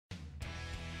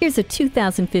Here's a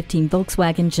 2015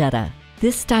 Volkswagen Jetta.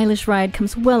 This stylish ride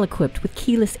comes well equipped with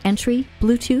keyless entry,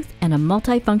 Bluetooth, and a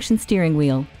multi-function steering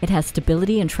wheel. It has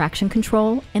stability and traction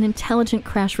control, an intelligent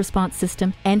crash response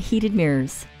system, and heated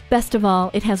mirrors. Best of all,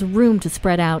 it has room to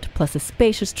spread out, plus a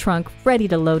spacious trunk ready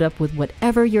to load up with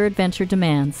whatever your adventure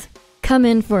demands. Come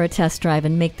in for a test drive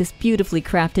and make this beautifully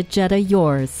crafted Jetta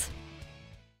yours.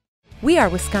 We are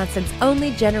Wisconsin's only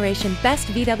generation best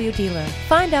VW dealer.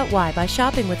 Find out why by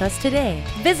shopping with us today.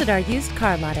 Visit our used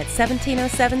car lot at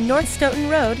 1707 North Stoughton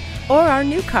Road or our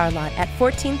new car lot at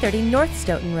 1430 North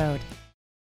Stoughton Road.